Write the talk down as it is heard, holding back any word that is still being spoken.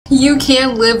You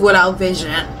can't live without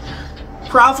vision.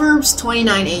 Proverbs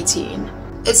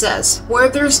 29:18. It says, where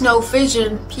there's no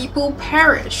vision, people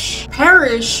perish.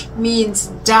 Perish means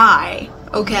die,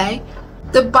 okay?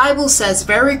 The Bible says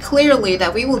very clearly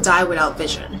that we will die without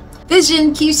vision.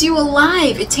 Vision keeps you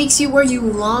alive. It takes you where you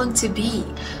long to be.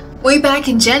 Way back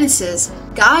in Genesis,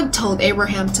 God told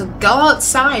Abraham to go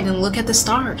outside and look at the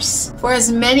stars. For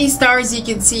as many stars you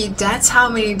can see, that's how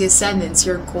many descendants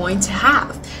you're going to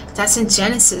have. That's in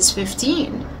Genesis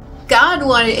 15. God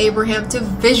wanted Abraham to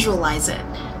visualize it.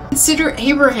 Consider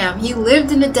Abraham. He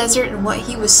lived in the desert and what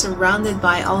he was surrounded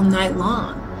by all night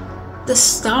long. The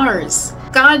stars.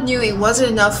 God knew it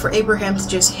wasn't enough for Abraham to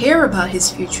just hear about his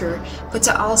future, but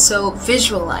to also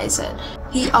visualize it.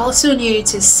 He also needed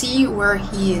to see where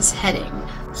he is heading.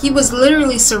 He was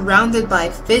literally surrounded by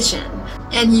vision,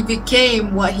 and he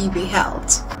became what he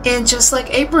beheld. And just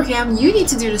like Abraham, you need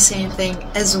to do the same thing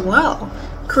as well.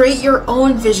 Create your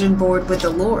own vision board with the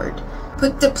Lord.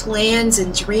 Put the plans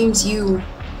and dreams you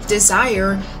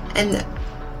desire and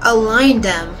align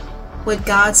them with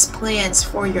God's plans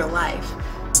for your life.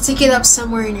 Stick it up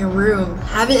somewhere in your room.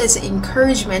 Have it as an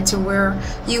encouragement to where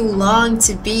you long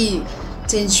to be,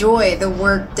 to enjoy the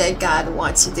work that God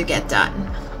wants you to get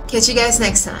done. Catch you guys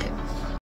next time.